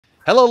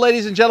Hello,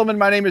 ladies and gentlemen.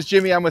 My name is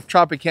Jimmy. I'm with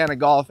Tropicana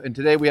Golf, and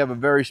today we have a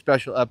very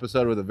special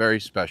episode with a very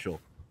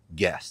special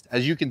guest.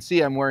 As you can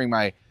see, I'm wearing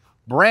my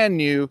brand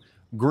new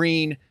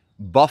green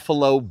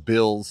Buffalo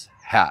Bills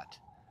hat.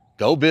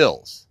 Go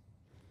Bills,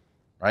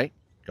 right?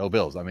 Go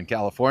Bills. I'm in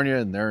California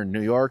and they're in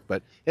New York,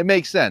 but it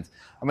makes sense.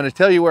 I'm going to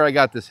tell you where I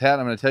got this hat.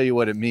 I'm going to tell you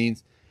what it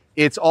means.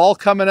 It's all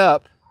coming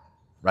up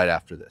right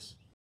after this.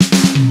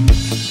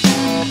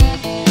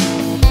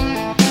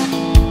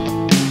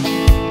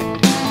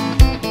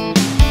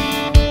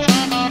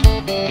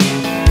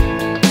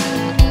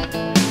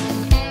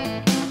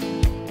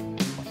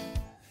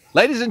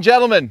 Ladies and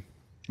gentlemen,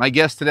 my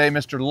guest today,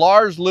 Mr.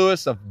 Lars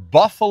Lewis of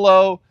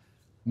Buffalo,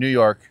 New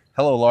York.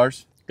 Hello,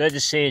 Lars. Good to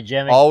see you,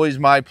 Jimmy. Always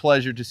my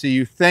pleasure to see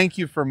you. Thank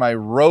you for my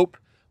rope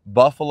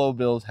Buffalo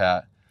Bills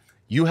hat.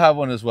 You have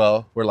one as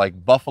well. We're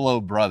like Buffalo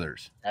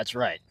brothers. That's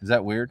right. Is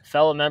that weird?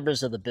 Fellow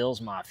members of the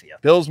Bills Mafia.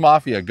 Bills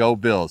Mafia, go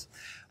Bills.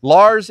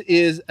 Lars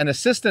is an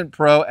assistant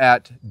pro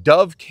at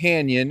Dove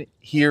Canyon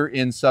here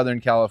in Southern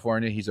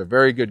California. He's a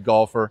very good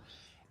golfer.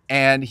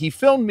 And he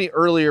filmed me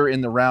earlier in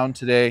the round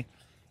today,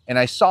 and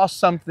I saw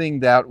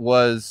something that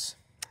was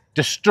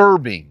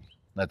disturbing,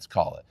 let's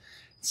call it.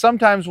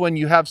 Sometimes when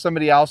you have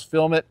somebody else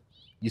film it,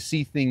 you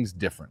see things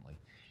differently.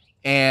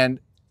 And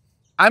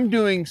I'm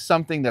doing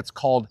something that's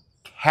called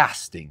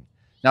casting.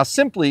 Now,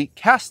 simply,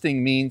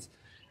 casting means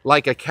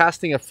like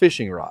casting a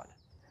fishing rod.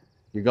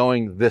 You're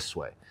going this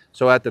way.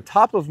 So at the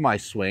top of my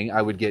swing,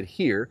 I would get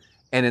here,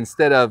 and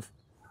instead of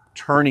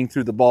turning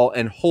through the ball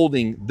and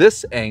holding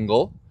this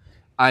angle,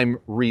 I'm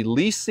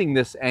releasing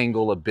this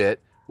angle a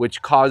bit,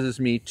 which causes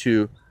me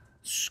to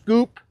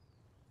scoop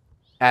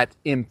at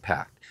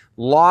impact.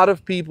 A lot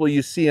of people,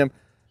 you see them,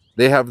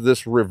 they have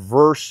this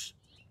reverse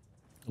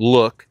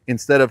look.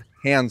 Instead of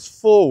hands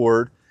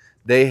forward,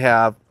 they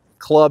have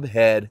club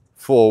head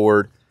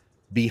forward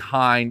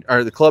behind,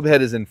 or the club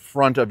head is in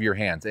front of your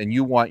hands, and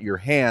you want your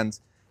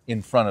hands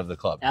in front of the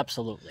club.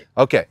 Absolutely.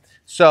 Okay,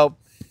 so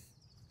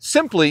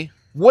simply,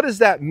 what does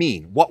that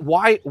mean?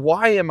 Why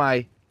am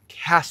I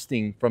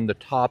casting from the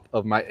top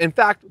of my, in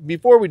fact,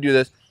 before we do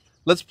this,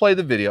 let's play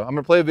the video. I'm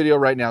gonna play a video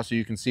right now so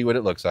you can see what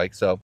it looks like.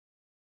 So.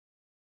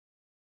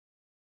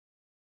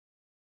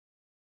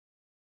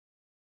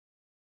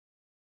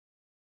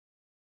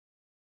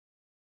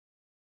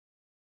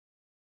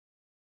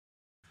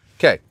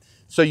 Okay,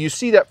 so you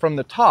see that from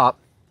the top,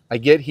 I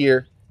get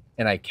here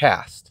and I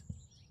cast.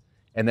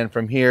 And then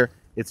from here,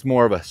 it's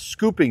more of a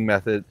scooping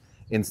method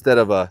instead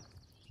of a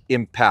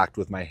impact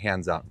with my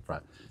hands out in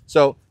front.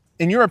 So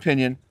in your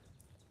opinion,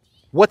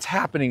 what's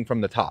happening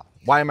from the top?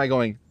 Why am I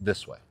going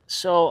this way?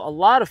 So a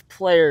lot of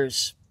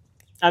players,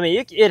 I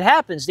mean, it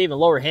happens to even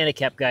lower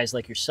handicap guys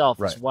like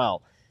yourself as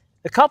well.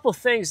 A couple of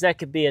things that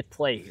could be at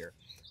play here.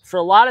 For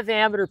a lot of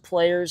amateur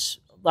players,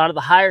 a lot of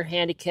the higher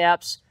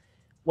handicaps,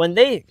 when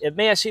they,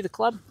 may I see the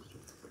club?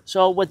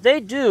 So what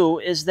they do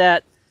is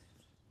that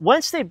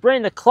once they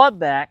bring the club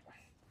back,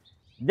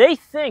 they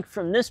think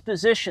from this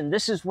position,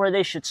 this is where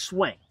they should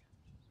swing,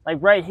 like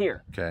right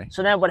here. Okay.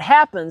 So then what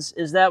happens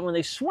is that when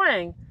they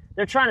swing,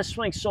 they're trying to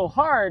swing so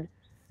hard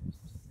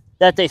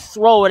that they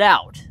throw it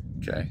out.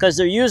 Okay. Because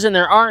they're using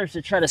their arms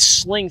to try to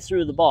sling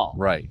through the ball.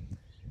 Right.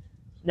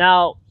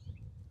 Now,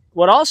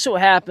 what also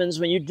happens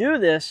when you do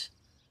this,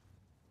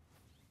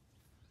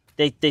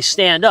 they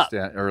stand up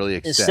early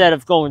extend. Instead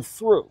of going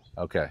through.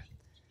 Okay.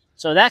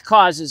 So that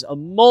causes a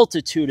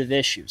multitude of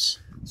issues.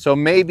 So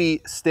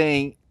maybe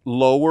staying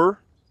lower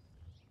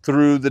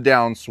through the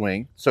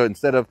downswing. So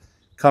instead of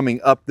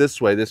coming up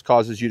this way, this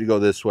causes you to go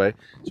this way.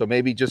 So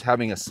maybe just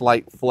having a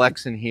slight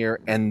flex in here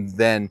and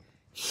then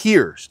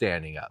here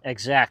standing up.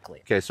 Exactly.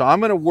 Okay, so I'm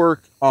going to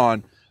work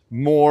on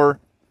more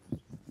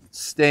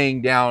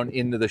staying down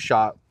into the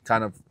shot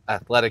kind of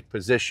athletic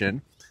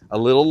position, a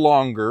little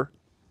longer,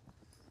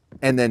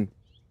 and then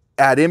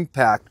at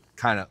impact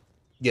kind of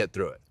get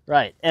through it.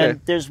 Right. And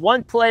there's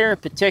one player in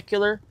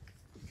particular.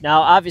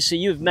 Now, obviously,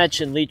 you've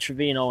mentioned Lee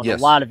Trevino in a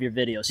lot of your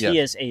videos. He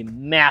is a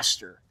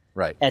master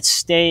at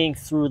staying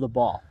through the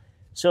ball.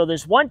 So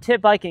there's one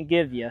tip I can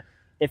give you.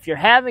 If you're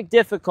having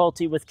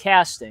difficulty with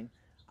casting,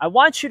 I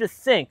want you to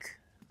think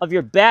of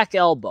your back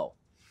elbow.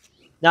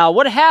 Now,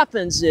 what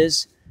happens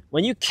is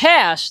when you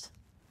cast,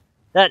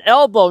 that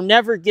elbow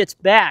never gets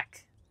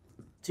back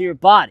to your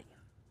body.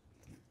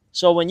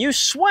 So when you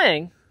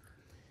swing,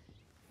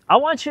 I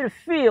want you to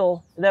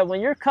feel that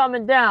when you're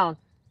coming down,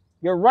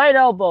 your right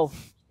elbow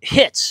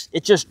hits.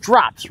 It just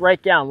drops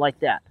right down like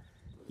that.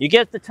 You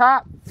get the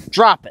top,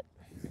 drop it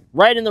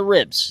right in the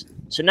ribs.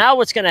 So now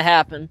what's going to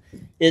happen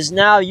is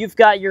now you've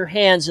got your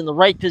hands in the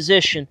right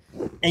position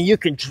and you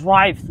can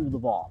drive through the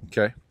ball.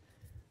 Okay.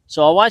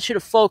 So I want you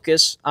to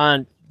focus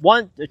on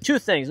two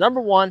things.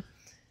 Number one,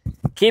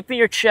 keeping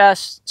your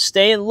chest,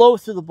 staying low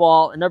through the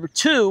ball. And number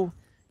two,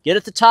 get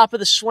at the top of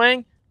the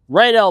swing,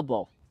 right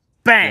elbow,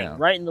 bang,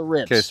 right in the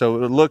ribs. Okay, so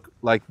it would look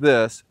like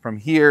this from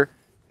here,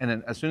 and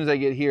then as soon as I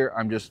get here,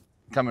 I'm just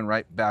coming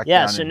right back down.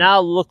 Yeah, so now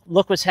look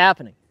what's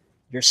happening.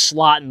 You're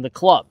slotting the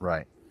club.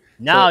 Right.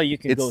 Now so you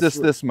can go It's just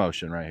through. this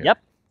motion right here. Yep.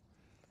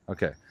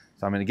 Okay.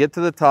 So I'm going to get to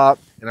the top,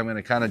 and I'm going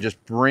to kind of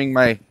just bring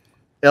my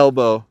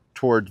elbow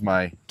towards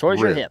my rib.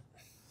 Your hip.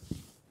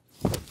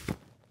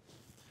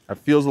 That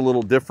feels a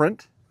little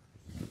different.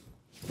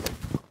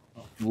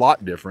 A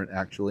lot different,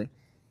 actually,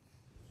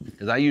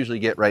 because I usually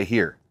get right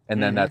here,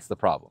 and then that's the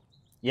problem.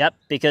 Yep,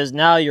 because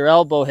now your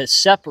elbow has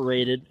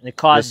separated, and it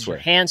causes your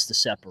hands to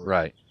separate.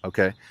 Right,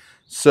 okay.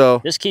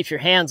 So this keeps your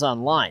hands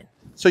on line.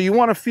 So you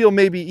want to feel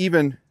maybe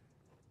even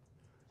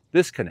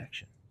this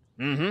connection.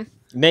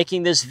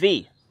 Making this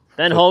V.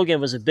 Ben Hogan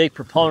was a big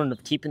proponent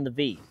of keeping the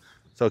V.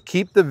 So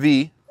keep the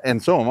V,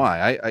 and so am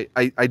I.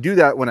 I do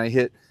that when I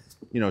hit,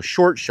 you know,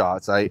 short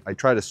shots. I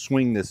try to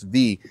swing this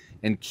V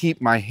and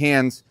keep my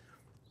hands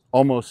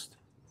almost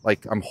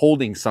like I'm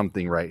holding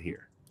something right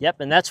here.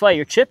 Yep, and that's why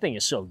your chipping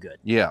is so good.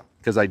 Yeah,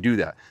 because I do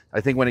that.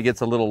 I think when it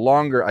gets a little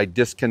longer, I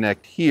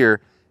disconnect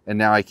here, and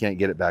now I can't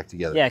get it back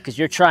together. Yeah, because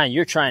you're trying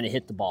to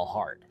hit the ball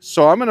hard.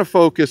 So I'm going to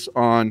focus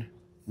on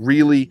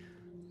really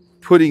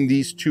putting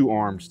these two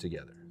arms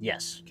together.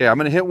 Yes. Okay, I'm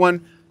going to hit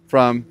one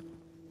from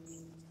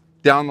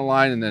down the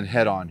line and then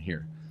head on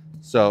here.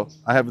 So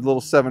I have a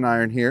little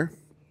 7-iron here.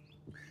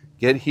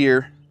 Get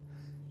here.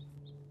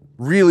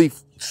 Really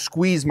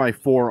squeeze my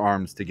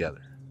forearms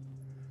together.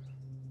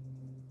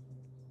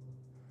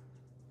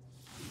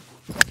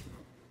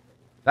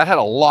 That had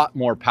a lot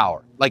more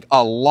power, like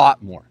a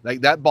lot more.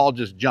 Like that ball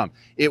just jumped.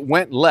 It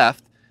went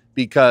left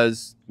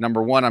because,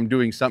 number one, I'm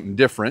doing something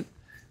different,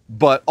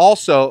 but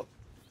also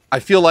I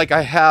feel like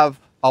I have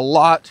a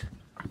lot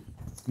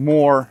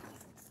more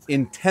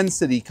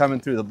intensity coming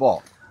through the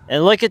ball.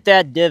 And look at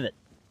that divot.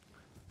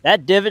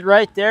 That divot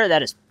right there,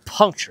 that is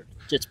punctured.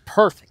 It's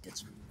perfect.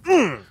 It's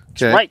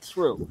right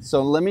through.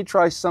 So let me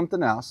try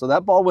something else. So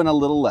that ball went a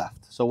little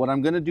left. So what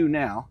I'm going to do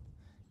now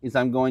is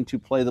I'm going to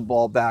play the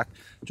ball back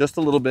just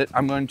a little bit.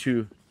 I'm going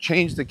to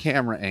change the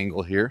camera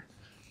angle here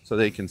so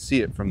they can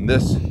see it from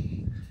this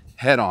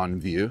head-on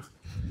view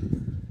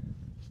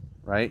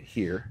right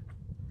here.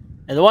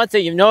 And the one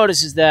thing you've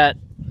noticed is that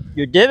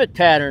your divot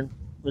pattern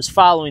was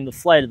following the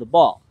flight of the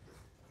ball.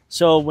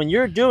 So when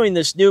you're doing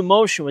this new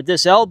motion with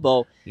this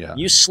elbow,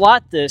 you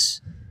slot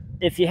this.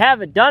 If you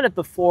haven't done it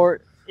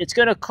before, it's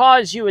going to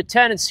cause you a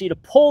tendency to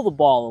pull the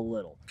ball a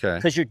little. Okay.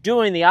 Because you're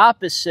doing the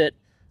opposite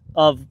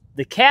of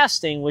the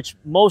casting, which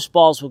most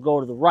balls will go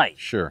to the right.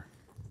 Sure.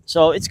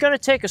 So it's going to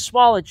take a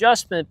small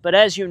adjustment, but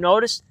as you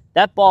noticed,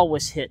 that ball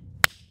was hit.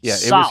 Yeah,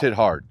 solid. It was hit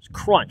hard.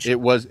 Crunch. It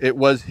was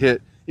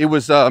hit. It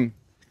was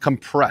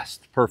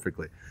compressed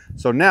perfectly.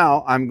 So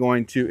now I'm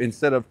going to,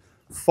 instead of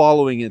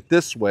following it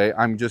this way,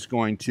 I'm just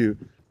going to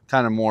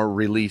kind of more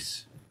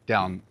release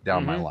down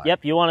my line.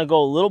 Yep, you want to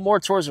go a little more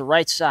towards the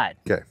right side.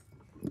 Okay.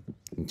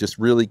 Just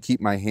really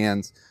keep my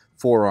hands,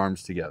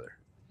 forearms together.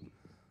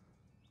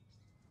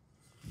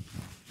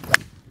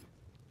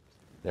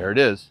 There it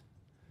is.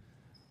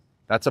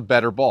 That's a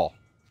better ball.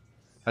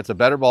 That's a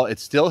better ball. It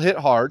still hit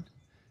hard.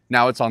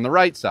 Now it's on the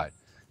right side.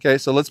 Okay,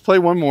 so let's play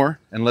one more,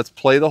 and let's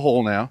play the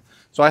hole now.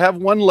 So I have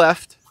one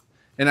left,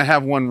 and I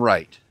have one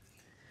right.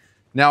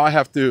 Now I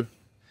have to,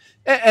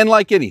 and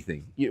like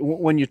anything,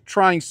 when you're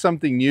trying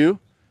something new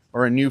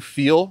or a new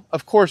feel,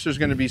 of course there's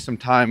going to be some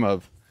time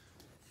of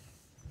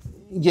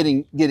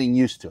getting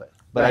used to it.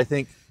 But I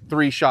think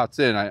 3 shots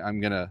in, I'm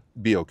going to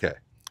be okay.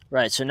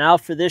 Right, so now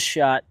for this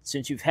shot,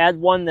 since you've had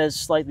one that's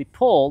slightly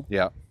pulled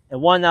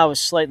and one that was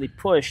slightly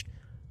pushed,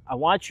 I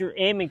want your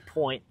aiming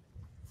point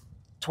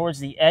towards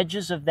the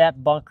edges of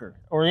that bunker,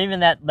 or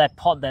even that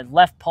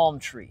left palm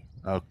tree.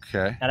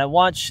 Okay. And I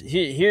want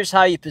here's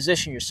how you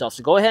position yourself.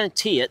 So go ahead and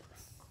tee it.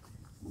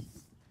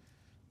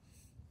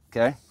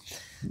 Okay.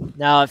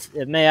 Now, if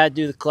may I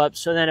do the club?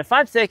 So then, if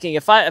I'm thinking,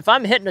 if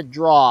I'm hitting a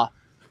draw,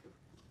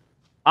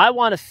 I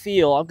want to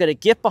feel I'm going to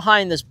get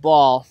behind this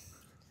ball.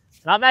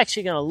 And I'm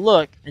actually going to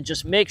look and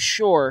just make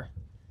sure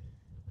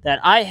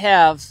that I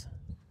have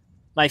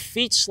my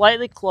feet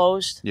slightly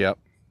closed. Yep.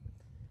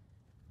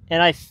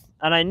 And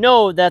I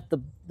know that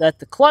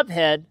the club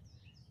head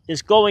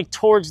is going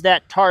towards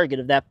that target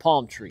of that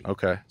palm tree.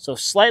 Okay. So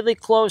slightly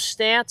closed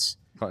stance.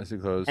 Slightly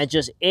closed. And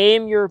just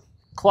aim your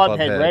club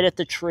head right at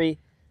the tree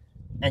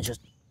and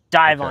just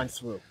dive on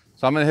through.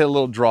 So I'm going to hit a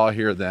little draw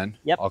here then.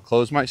 Yep. I'll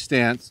close my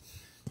stance,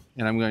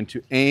 and I'm going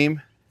to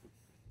aim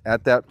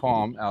at that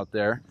palm out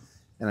there.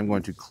 And I'm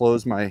going to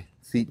close my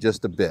feet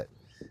just a bit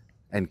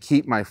and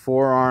keep my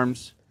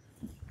forearms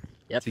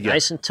together.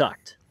 Nice and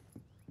tucked.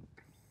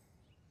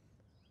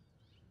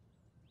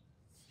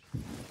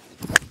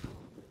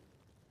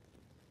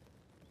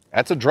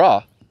 That's a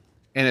draw,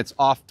 and it's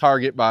off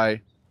target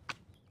by,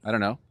 I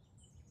don't know.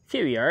 A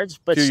few yards,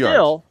 but few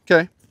still,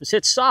 yards. Okay. It's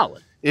hit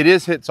solid. It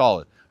is hit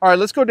solid. All right,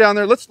 let's go down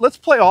there. Let's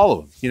play all of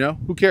them, you know?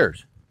 Who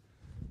cares?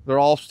 They're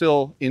all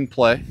still in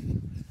play,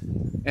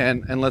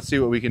 and let's see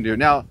what we can do.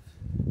 Now,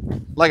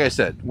 like I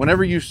said,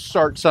 whenever you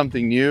start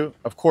something new,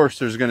 of course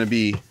there's going to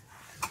be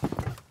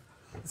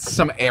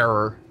some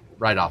error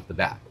right off the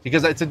bat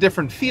because it's a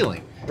different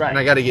feeling, and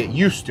I got to get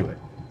used to it.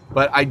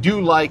 But I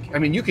do like, I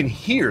mean, you can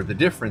hear the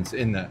difference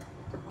in the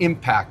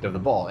impact of the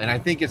ball, and I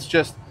think it's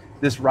just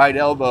this right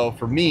elbow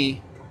for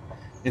me.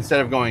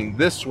 Instead of going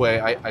this way,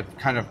 I've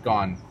kind of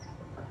gone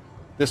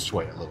this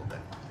way a little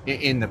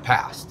bit in the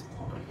past.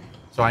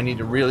 So I need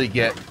to really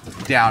get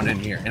down in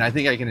here. And I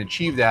think I can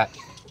achieve that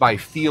by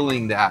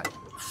feeling that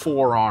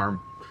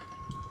forearm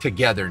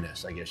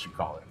togetherness, I guess you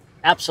call it.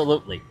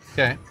 Absolutely.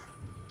 Okay.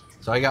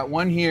 So I got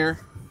one here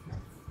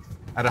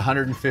at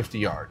 150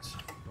 yards.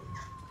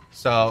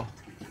 So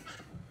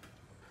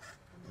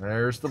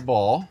there's the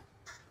ball.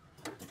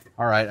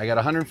 All right, I got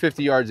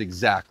 150 yards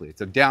exactly.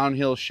 It's a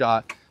downhill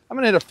shot. I'm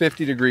gonna hit a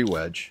 50-degree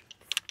wedge.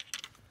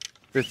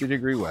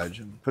 50-degree wedge,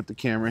 and put the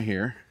camera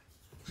here.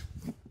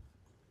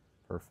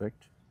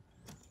 Perfect,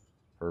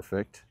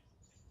 perfect,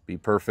 be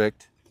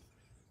perfect.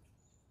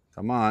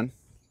 Come on.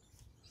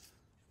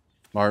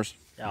 Lars,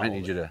 I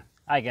need you to.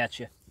 I got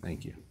you.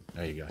 Thank you.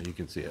 There you go, you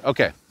can see it.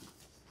 Okay,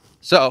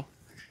 so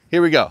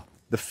here we go.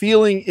 The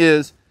feeling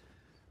is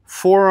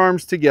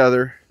forearms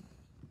together,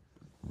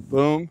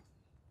 boom,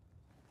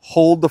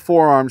 hold the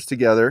forearms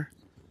together,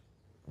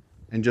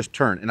 and just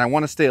turn. And I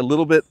want to stay a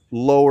little bit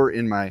lower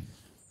in my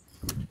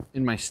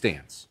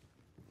stance.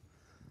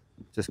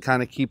 Just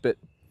kind of keep it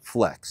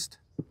flexed.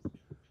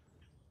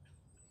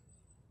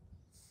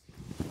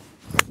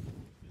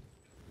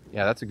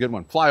 Yeah, that's a good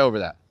one. Fly over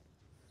that.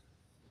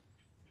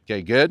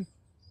 Okay, good,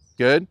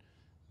 good,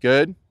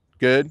 good,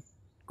 good,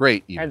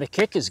 great. Even. And the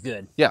kick is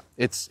good. Yeah,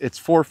 it's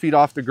 4 feet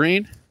off the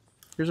green.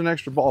 Here's an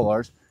extra ball,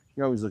 Lars.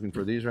 You're always looking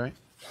for these, right?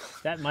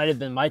 That might have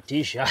been my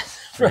tee shot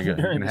from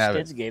during the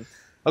kids game.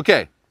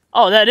 Okay.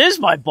 Oh, that is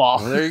my ball.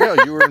 Well, there you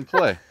go. You were in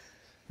play.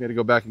 We had to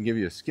go back and give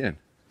you a skin.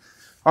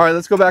 All right,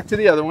 let's go back to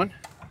the other one.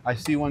 I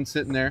see one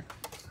sitting there.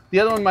 The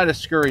other one might have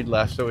scurried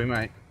left, so we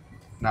might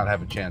not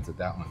have a chance at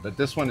that one. But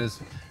this one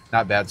is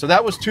not bad. So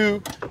that was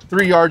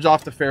 2-3 yards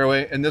off the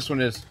fairway, and this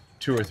one is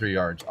 2 or 3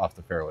 yards off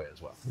the fairway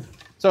as well.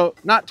 So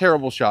not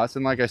terrible shots.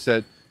 And like I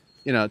said,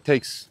 you know, it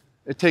takes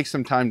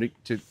some time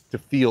to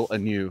feel a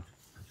new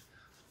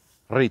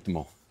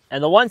ritmo.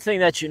 And the one thing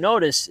that you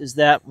notice is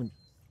that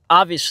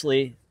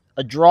obviously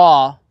a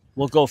draw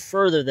will go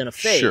further than a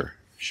fade. Sure,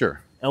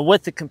 sure. And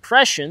with the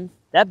compression,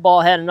 that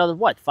ball had another,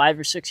 what, 5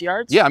 or 6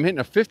 yards? Yeah, I'm hitting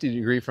a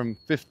 50-degree from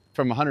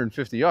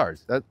 150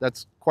 yards.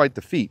 That's quite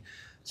the feat.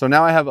 So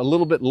now I have a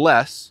little bit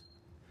less.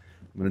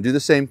 I'm going to do the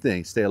same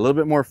thing. Stay a little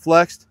bit more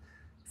flexed,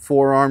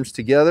 forearms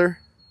together,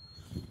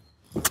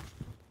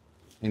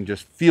 and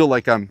just feel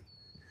like I'm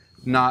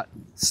not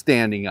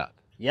standing up.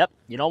 Yep,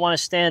 you don't want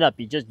to stand up.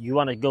 You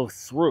want to go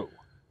through.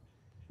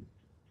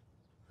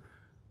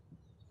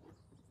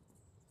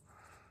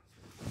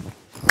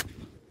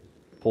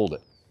 Pulled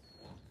it.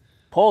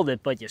 Pulled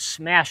it, but you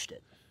smashed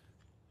it.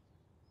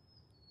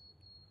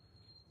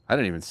 I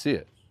didn't even see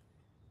it.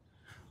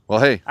 Well,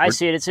 hey. I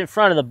see it. It's in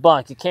front of the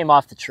bunk. It came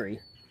off the tree.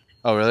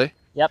 Oh, really?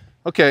 Yep.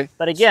 Okay.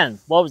 But again,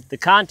 the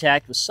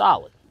contact was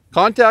solid.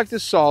 Contact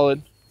is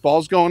solid.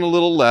 Ball's going a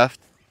little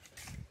left.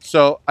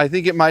 So I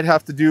think it might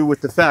have to do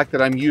with the fact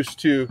that I'm used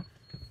to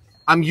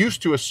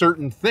a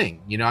certain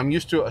thing. You know, I'm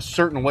used to a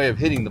certain way of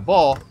hitting the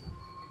ball.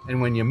 And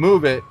when you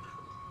move it,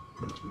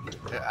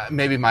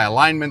 maybe my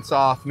alignment's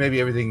off. Maybe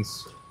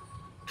everything's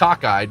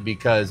cockeyed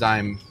because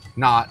I'm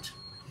not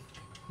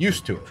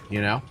used to it,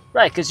 you know?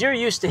 Right, because you're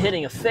used to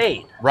hitting a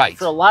fade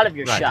for a lot of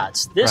your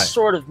shots. This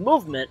sort of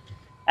movement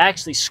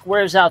actually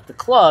squares out the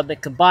club,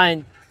 and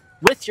combined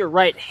with your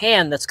right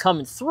hand that's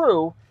coming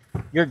through,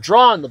 you're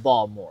drawing the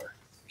ball more.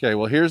 Okay,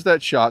 well, here's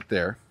that shot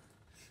there.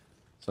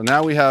 So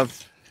now we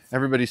have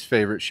everybody's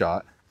favorite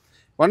shot.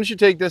 Why don't you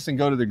take this and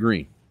go to the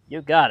green?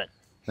 You got it.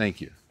 Thank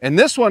you. And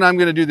this one, I'm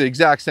going to do the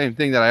exact same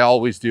thing that I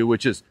always do,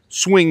 which is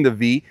swing the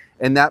V,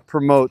 and that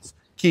promotes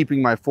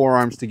keeping my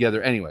forearms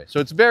together anyway. So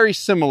it's very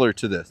similar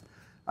to this.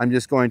 I'm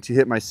just going to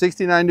hit my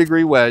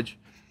 69-degree wedge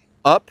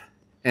up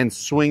and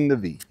swing the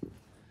V.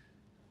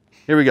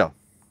 Here we go.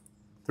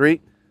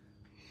 3,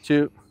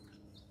 2,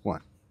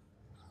 1.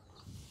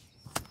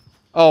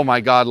 Oh my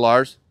God,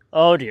 Lars.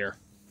 Oh dear.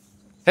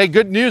 Hey,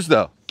 good news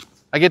though.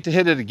 I get to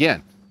hit it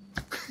again.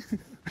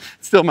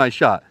 Still my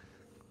shot.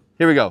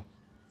 Here we go.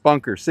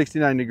 Bunker,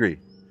 69-degree.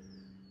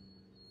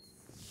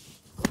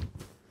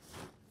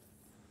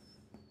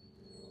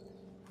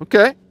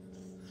 Okay.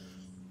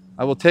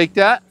 I will take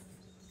that.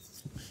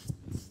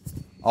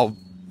 I'll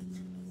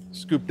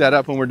scoop that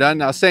up when we're done.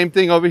 Now, same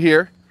thing over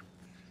here.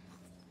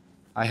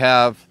 I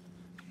have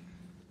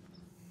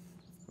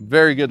a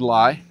very good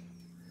lie.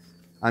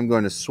 I'm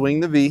going to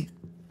swing the V.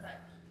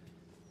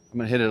 I'm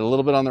going to hit it a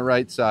little bit on the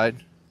right side.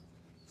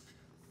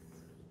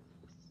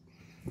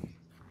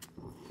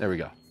 There we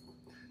go.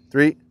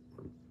 3,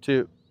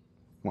 2,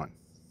 1.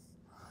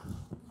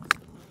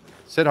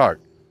 Sit hard.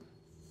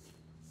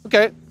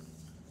 Okay,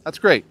 that's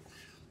great.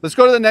 Let's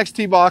go to the next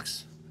tee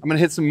box. I'm going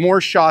to hit some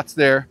more shots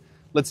there.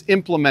 Let's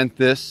implement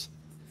this,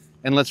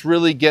 and let's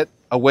really get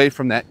away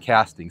from that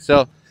casting.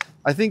 So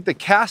I think the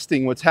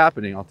casting, what's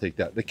happening, I'll take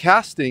that. The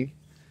casting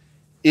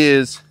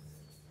is,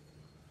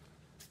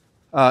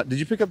 did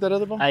you pick up that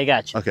other ball? I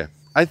got you. Okay.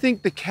 I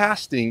think the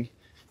casting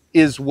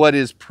is what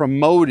is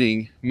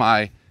promoting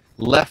my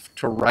left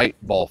to right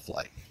ball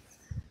flight.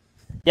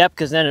 Yep,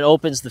 because then it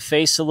opens the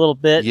face a little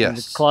bit, yes, and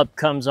the club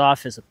comes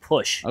off as a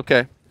push.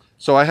 Okay.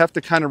 So I have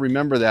to kind of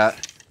remember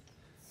that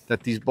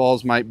that these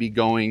balls might be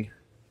going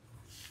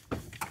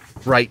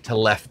right to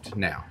left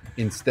now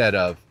instead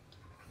of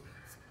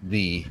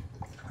the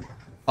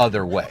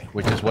other way,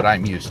 which is what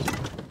I'm used to.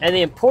 And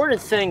the important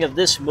thing of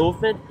this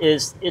movement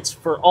is it's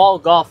for all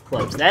golf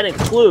clubs. That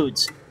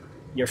includes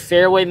your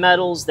fairway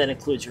metals, that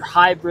includes your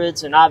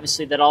hybrids, and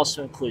obviously that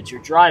also includes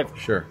your driver.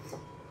 Sure.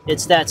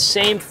 It's that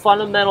same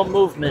fundamental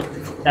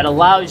movement that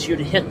allows you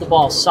to hit the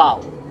ball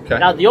solid. Okay.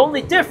 Now, the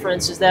only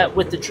difference is that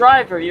with the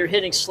driver, you're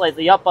hitting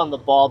slightly up on the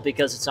ball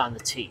because it's on the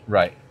tee.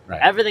 Right,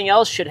 right. Everything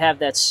else should have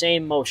that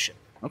same motion.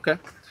 Okay.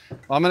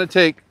 Well, I'm going to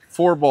take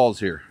 4 balls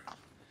here,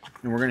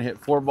 and we're going to hit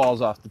 4 balls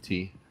off the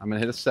tee. I'm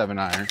going to hit a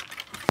 7-iron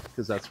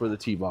because that's where the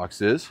tee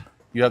box is.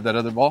 You have that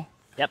other ball?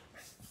 Yep.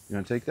 You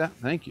want to take that?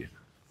 Thank you.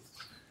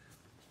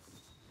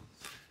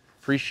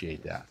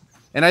 Appreciate that.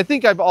 And I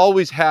think I've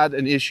always had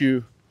an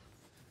issue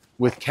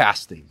with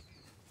casting,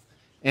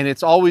 and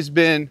it's always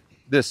been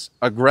this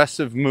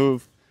aggressive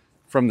move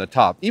from the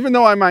top. Even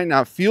though I might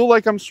not feel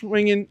like I'm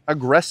swinging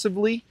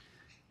aggressively,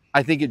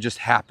 I think it just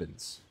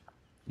happens,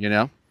 you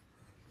know?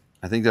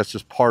 I think that's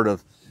just part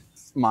of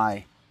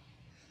my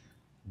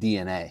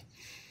DNA.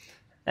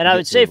 And I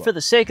would say for the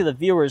sake of the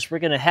viewers, we're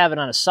going to have it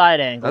on a side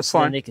angle. That's so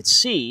fine. then they could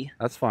see.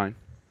 That's fine.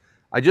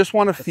 I just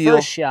want to feel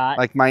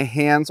like my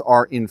hands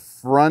are in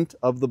front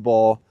of the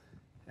ball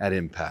at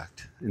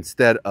impact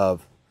instead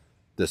of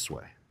this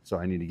way. So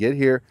I need to get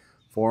here,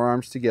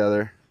 forearms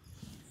together.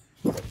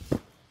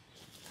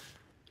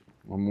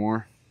 One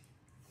more.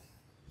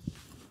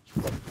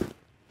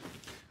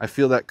 I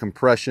feel that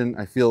compression.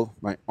 I feel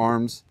my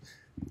arms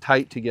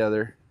tight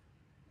together.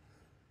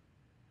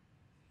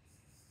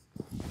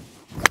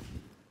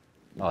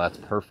 Oh, that's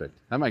perfect.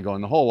 That might go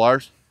in the hole,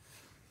 Lars.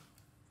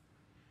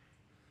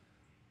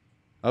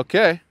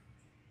 Okay.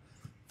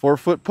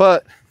 4-foot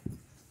putt.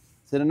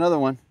 Let's hit another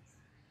one.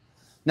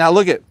 Now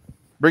look at,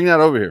 bring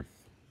that over here.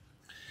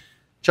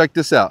 Check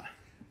this out.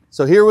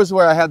 So here was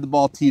where I had the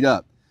ball teed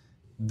up.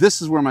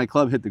 This is where my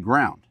club hit the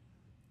ground.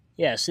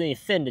 Yeah, so you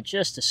thinned it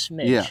just a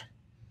smidge. Yeah.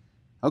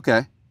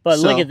 Okay. But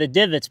look at the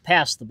divots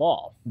past the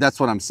ball. That's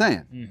what I'm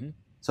saying.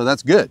 So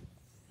that's good.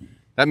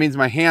 That means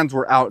my hands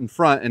were out in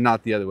front and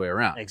not the other way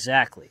around.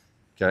 Exactly.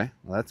 Okay,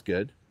 well that's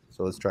good.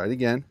 So let's try it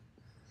again.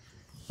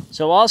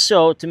 So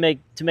also, to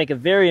make a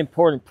very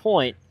important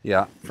point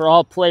for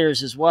all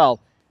players as well,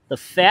 the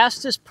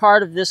fastest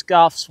part of this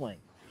golf swing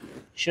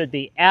should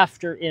be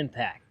after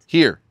impact.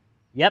 Here.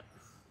 Yep.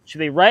 Should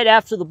be right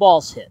after the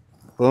ball's hit.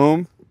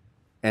 Boom.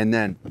 And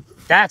then.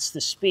 That's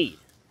the speed.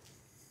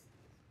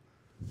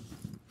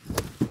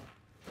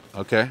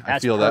 Okay, That's I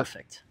feel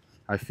perfect.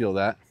 that. I feel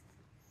that.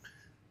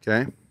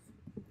 Okay.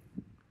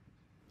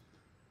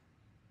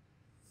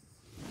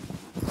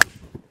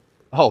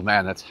 Oh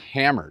man, that's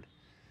hammered.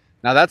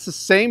 Now that's the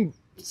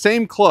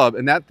same club,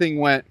 and that thing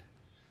went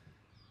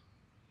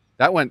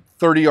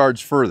 30 yards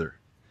further,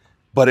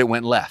 but it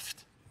went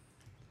left.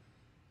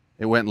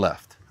 It went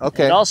left.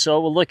 Okay. And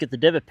also, we'll look at the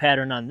divot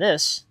pattern on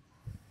this.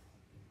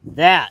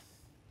 That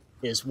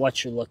is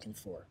what you're looking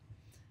for.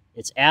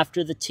 It's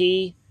after the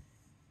tee.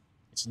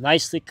 It's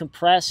nicely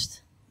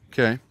compressed.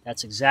 Okay.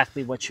 That's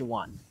exactly what you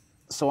want.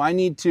 So I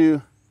need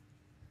to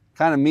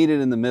kind of meet it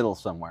in the middle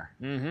somewhere.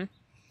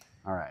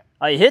 All right.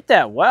 Oh, you hit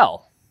that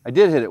well. I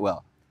did hit it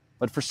well.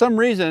 But for some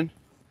reason,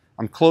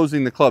 I'm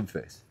closing the club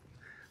face.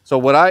 So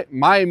what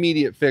my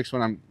immediate fix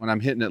when I'm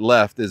hitting it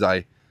left is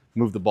I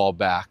move the ball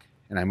back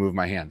and I move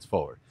my hands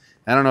forward.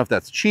 I don't know if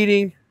that's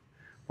cheating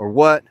or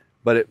what,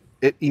 but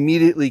it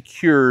immediately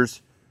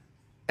cures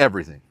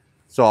everything.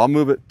 So I'll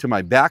move it to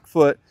my back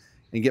foot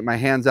and get my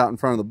hands out in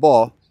front of the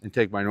ball and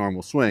take my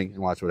normal swing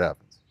and watch what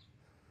happens.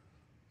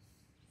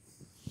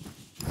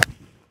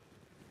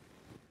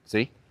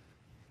 See?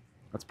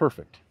 That's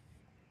perfect.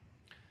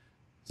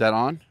 Is that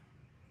on?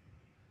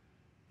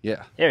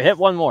 Yeah. Here, hit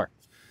one more.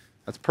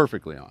 That's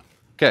perfectly on.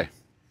 Okay.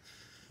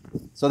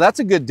 So that's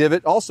a good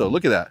divot also.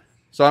 Look at that.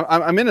 So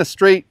I'm in a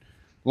straight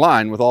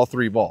line with all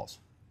 3 balls.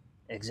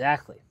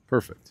 Exactly.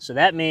 Perfect. So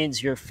that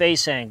means your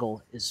face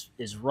angle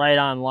is right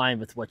on line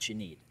with what you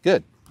need.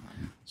 Good.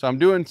 So I'm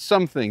doing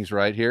some things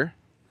right here.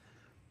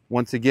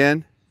 Once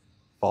again,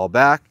 fall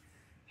back,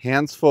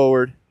 hands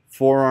forward,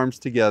 forearms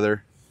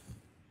together,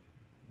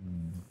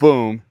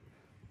 boom,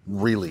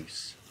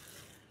 release.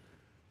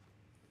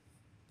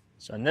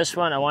 So in this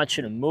one, I want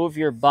you to move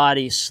your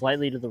body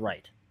slightly to the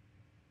right.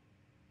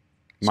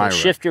 So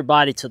shift your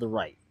body to the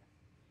right.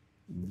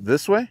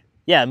 This way?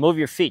 Yeah, move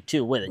your feet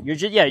too with it.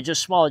 You're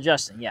just small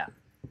adjusting, yeah.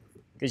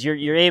 Because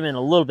you're aiming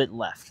a little bit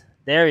left.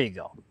 There you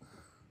go.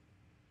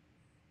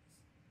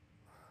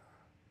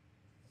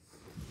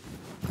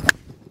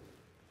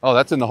 Oh,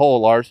 that's in the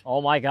hole, Lars.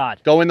 Oh my God.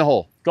 Go in the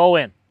hole. Go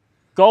in.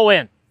 Go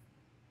in.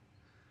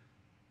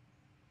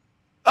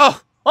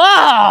 Oh!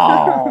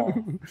 Oh!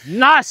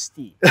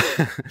 Nasty.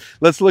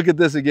 Let's look at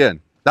this again.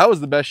 That was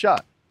the best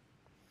shot.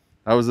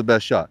 That was the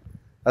best shot.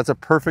 That's a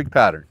perfect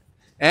pattern.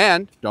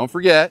 And don't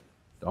forget,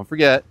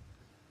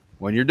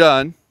 when you're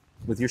done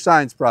with your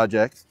science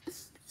project,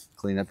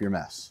 clean up your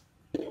mess.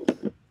 So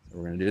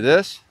we're going to do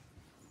this,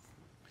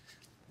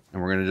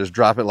 and we're going to just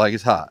drop it like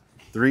it's hot.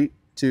 3,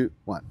 2,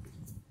 1.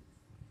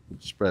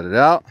 Spread it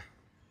out.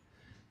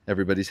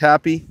 Everybody's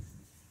happy.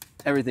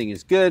 Everything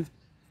is good.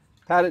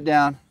 Pat it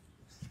down.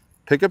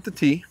 Pick up the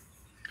tee.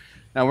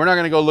 Now, we're not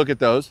going to go look at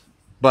those,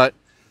 but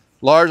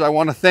Lars, I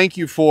want to thank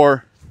you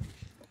for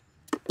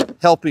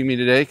helping me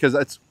today,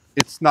 because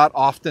it's not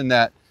often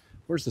that,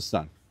 where's the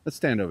sun? Let's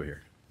stand over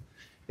here.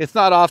 It's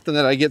not often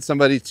that I get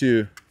somebody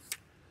to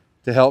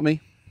help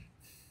me,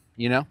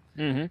 you know,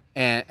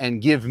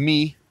 and give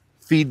me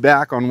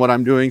feedback on what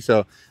I'm doing.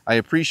 So I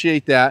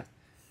appreciate that.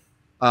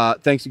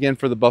 Thanks again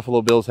for the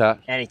Buffalo Bills hat.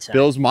 Anytime.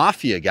 Bills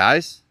Mafia,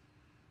 guys.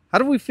 How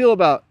do we feel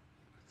about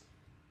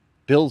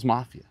Bills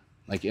Mafia?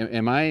 Like,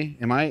 am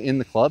I in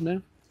the club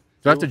now?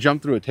 Do I have to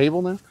jump through a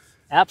table now?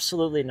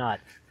 Absolutely not.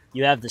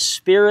 You have the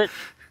spirit,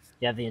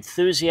 you have the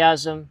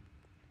enthusiasm,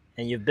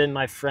 and you've been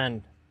my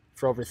friend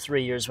for over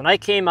 3 years. When I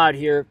came out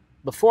here,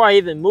 before I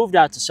even moved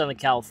out to Southern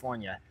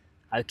California,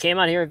 I came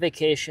out here on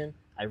vacation,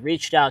 I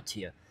reached out to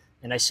you,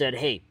 and I said,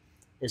 hey,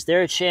 is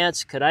there a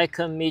chance, could I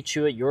come meet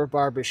you at your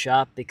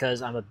barbershop,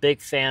 because I'm a big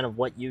fan of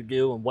what you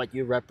do and what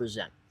you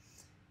represent.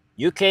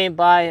 You came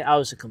by, I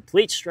was a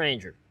complete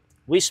stranger.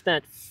 We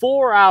spent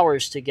 4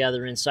 hours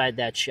together inside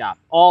that shop,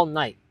 all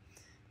night.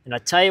 And I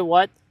tell you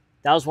what,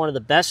 that was one of the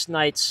best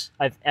nights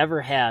I've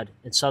ever had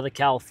in Southern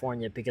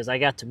California, because I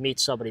got to meet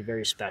somebody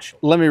very special.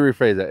 Let me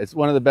rephrase that. It's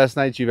one of the best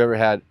nights you've ever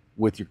had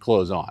with your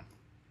clothes on.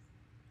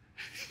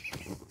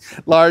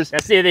 Lars.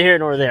 That's neither here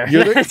nor there.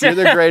 You're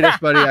the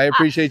greatest, buddy. I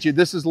appreciate you.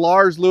 This is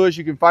Lars Lewis.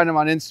 You can find him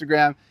on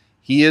Instagram.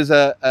 He is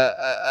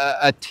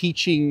a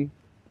teaching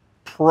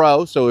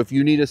pro. So if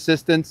you need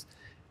assistance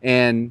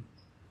and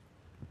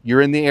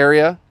you're in the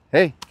area,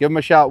 hey, give him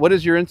a shout. What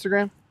is your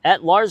Instagram?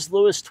 At Lars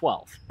Lewis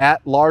 12.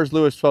 At Lars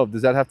Lewis 12.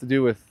 Does that have to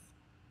do with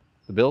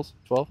the Bills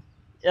 12?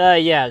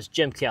 Yeah, it's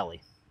Jim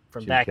Kelly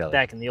from Jim Kelly.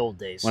 back in the old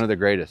days. One of the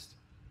greatest.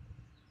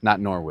 Not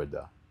Norwood,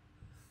 though.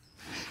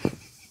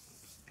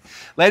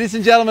 Ladies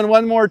and gentlemen,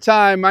 one more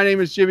time, my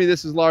name is Jimmy.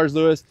 This is Lars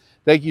Lewis.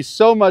 Thank you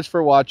so much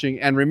for watching.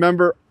 And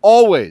remember,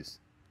 always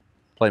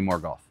play more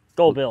golf.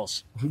 Go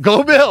Bills.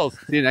 Go Bills.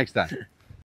 See you next time.